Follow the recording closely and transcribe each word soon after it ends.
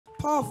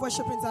Power of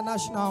Worship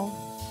International.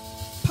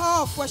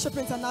 Power of Worship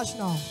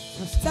International.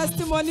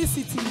 Testimony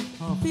City.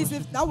 Please,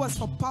 if that was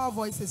for Power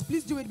Voices,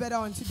 please do it better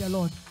unto the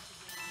Lord.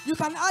 You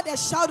can add a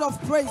shout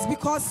of praise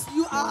because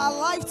you are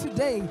alive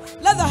today.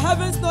 Let the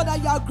heavens know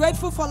that you are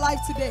grateful for life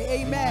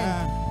today.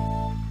 Amen.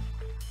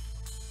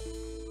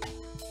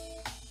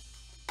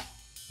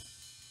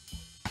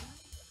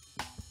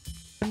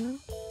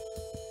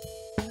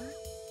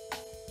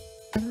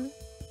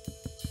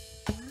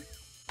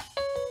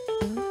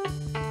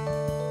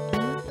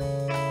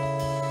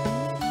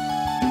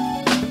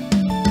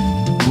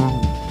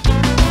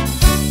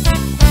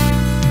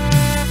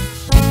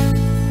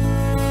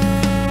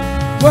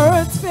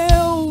 Words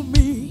fail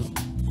me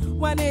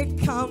when it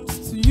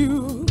comes to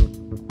you.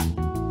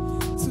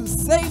 To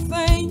say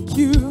thank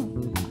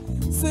you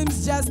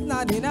seems just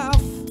not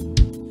enough.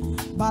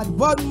 But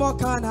what more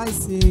can I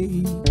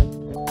say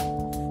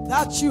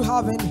that you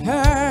haven't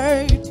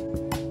heard?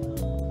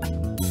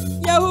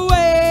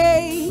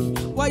 Yahweh,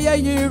 why are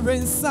you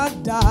in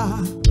Sada?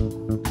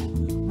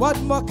 What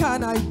more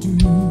can I do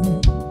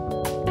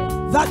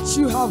that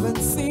you haven't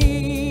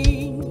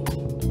seen?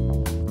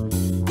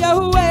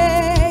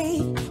 Yahweh,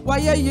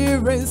 why are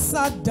you in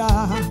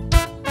Sada?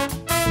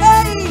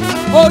 Hey,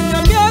 oh,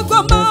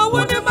 Yamiagoma,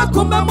 when you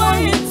come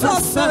my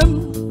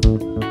intercession.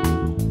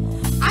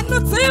 I know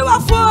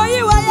for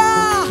you,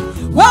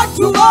 what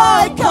do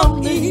I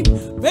come in?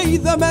 May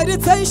the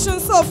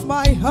meditations of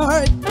my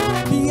heart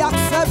be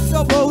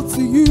acceptable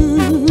to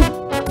you.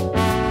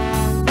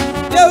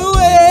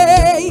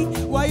 Yahweh,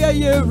 why are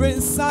you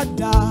in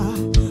Sada?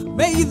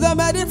 May the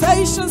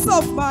meditations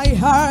of my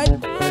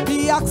heart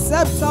be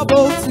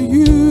acceptable to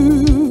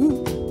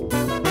you.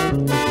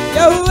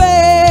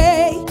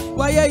 Yahweh,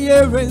 why are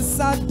you in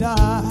Sada?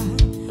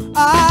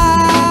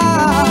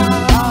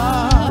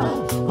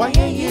 Why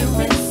are you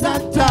in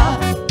Sada?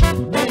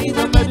 May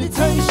the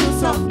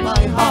meditations of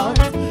my heart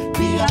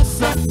be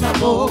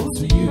acceptable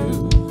to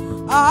you.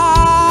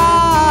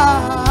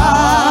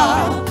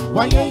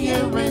 Why are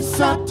you in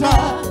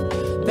Sada?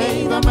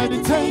 May the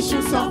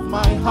meditations of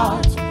my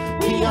heart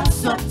be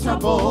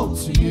acceptable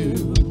to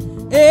you.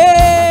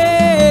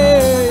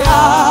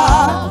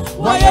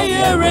 Why are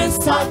you in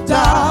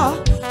Sada?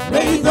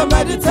 May the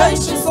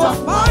meditations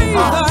of my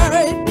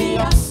heart be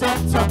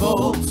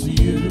acceptable to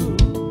you.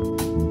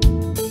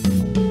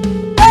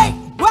 Hey,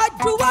 where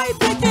do I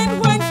begin?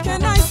 When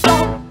can I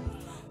stop?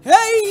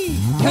 Hey,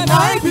 can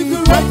I be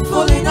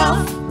grateful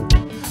enough?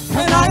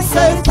 Can I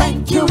say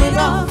thank you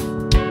enough?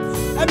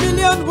 A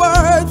million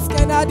words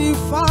cannot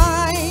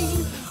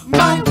define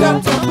my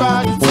debt of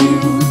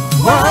gratitude.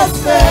 Words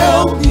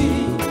fail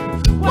me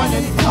when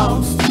it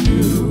comes to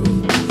you.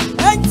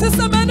 And to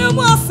some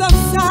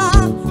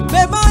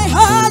may my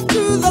heart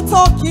do the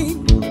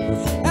talking.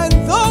 And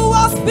though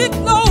I speak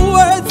no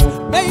words,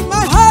 may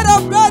my heart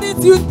of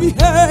gratitude be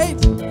heard.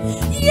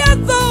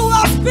 Yet though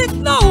I speak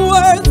no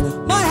words,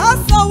 my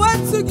heart's a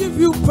word to give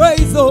you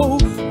praise. Oh,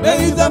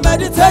 may the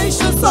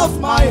meditations of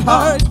my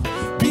heart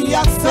be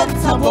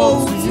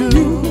acceptable to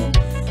you.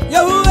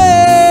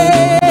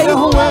 Yahweh,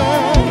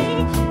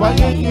 Yahweh, why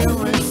are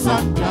you in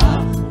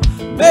Sada?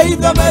 May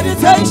the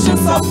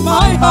meditations of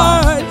my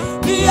heart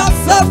be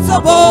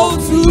acceptable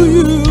to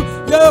you.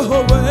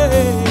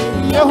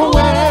 Yahweh,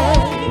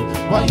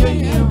 Yahweh, why are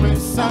you in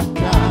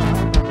Sada?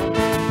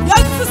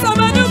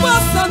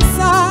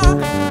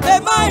 May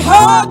my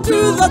heart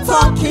do the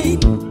talking.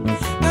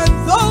 And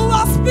though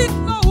I speak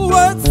no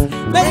words,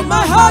 may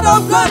my heart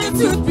of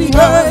gratitude be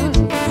heard.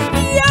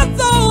 Yet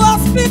though I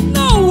speak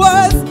no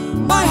words,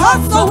 my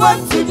heart's a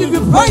word to give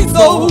you praise.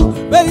 Oh,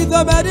 may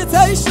the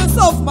meditations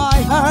of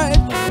my heart,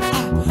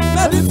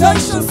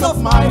 meditations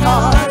of my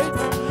heart,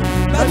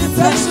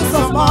 meditations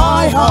of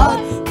my heart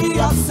be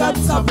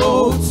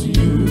acceptable to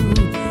you.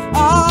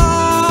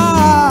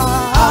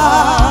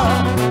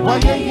 Why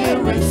are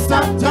you in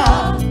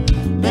Sada?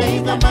 May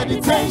the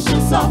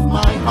meditations of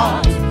my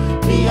heart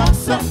be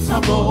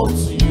acceptable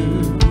to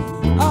you.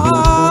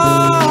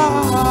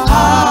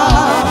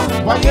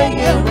 Why are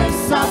you in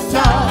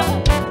Sada?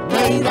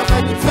 May the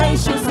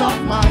meditations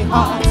of my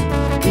heart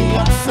be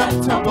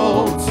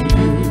acceptable to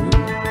you.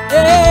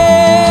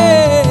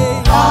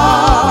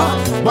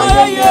 Why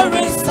are you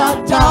in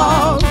Sada?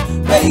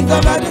 May the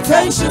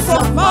meditations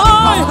of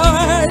my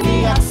heart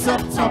be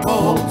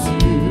acceptable to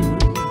you.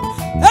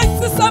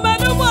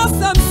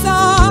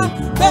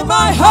 May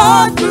my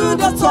heart do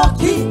the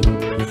talking.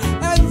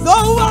 And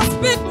though I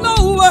speak no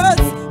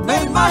words,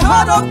 may my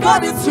heart of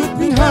gratitude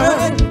be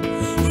heard.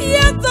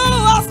 Yet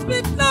though I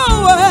speak no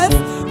words,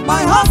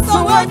 my heart's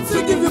a word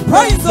to give you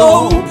praise.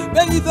 Oh,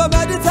 may the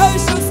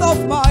meditations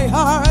of my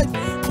heart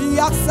be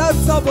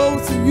acceptable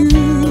to you.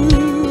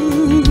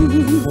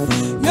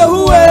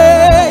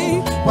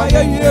 Yahweh, why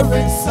are you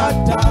in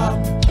Sada?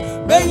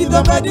 May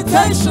the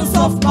meditations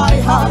of my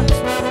heart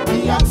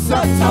be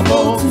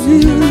acceptable to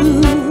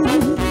you.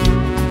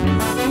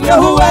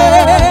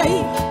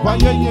 Yahweh, why are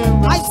you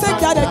in I said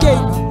that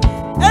again.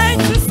 And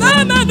to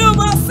say, may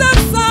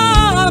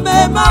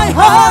my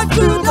heart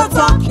do the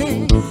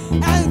talking.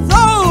 And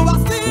though I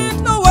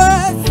speak no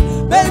words,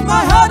 may my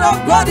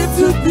ready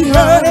to be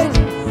heard.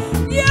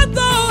 Yet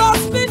though I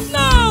speak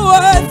no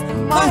words,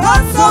 my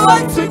hands are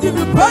ready to give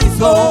you praise,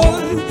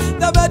 Lord.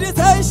 The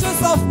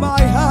meditations of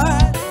my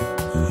heart,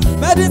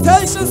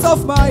 meditations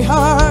of my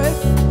heart,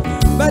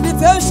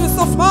 meditations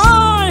of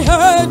my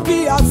heart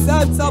be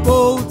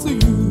acceptable to you.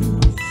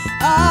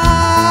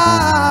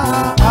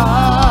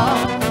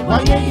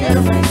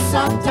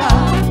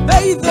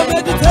 May the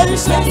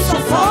meditations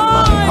of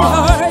my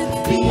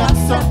heart be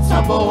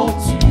acceptable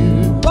to you.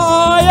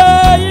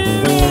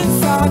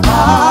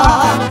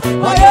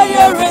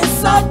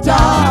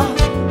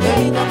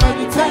 May the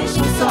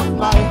meditations of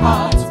my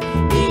heart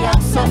be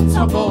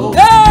acceptable.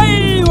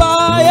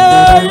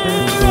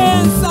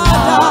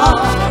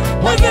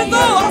 Even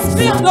though I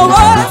speak no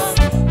words,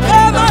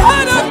 may my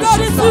heart of God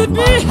is to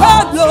be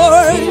heard,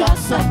 Lord. Be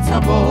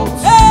acceptable.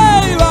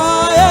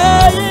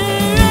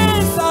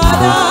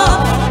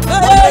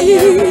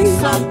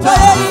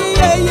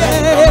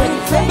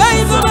 May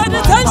the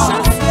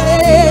meditations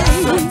say,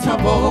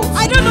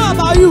 I don't know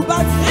about you,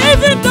 but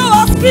even though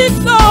I speak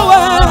no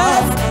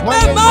words,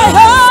 may my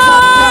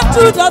heart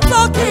do the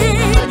talking.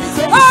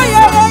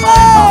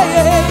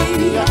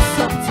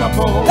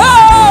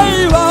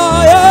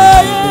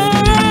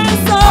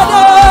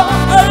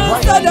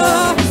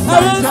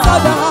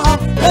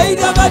 May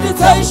the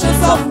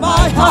meditations of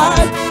my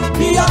heart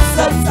be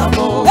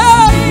acceptable.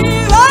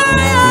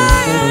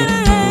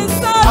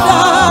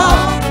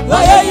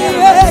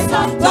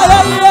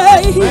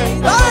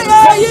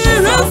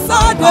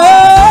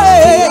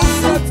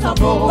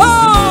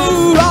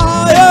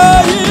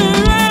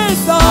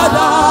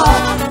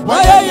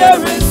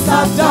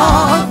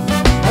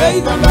 May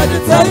the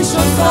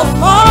meditations of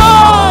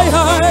my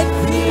heart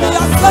be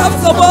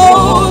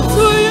acceptable to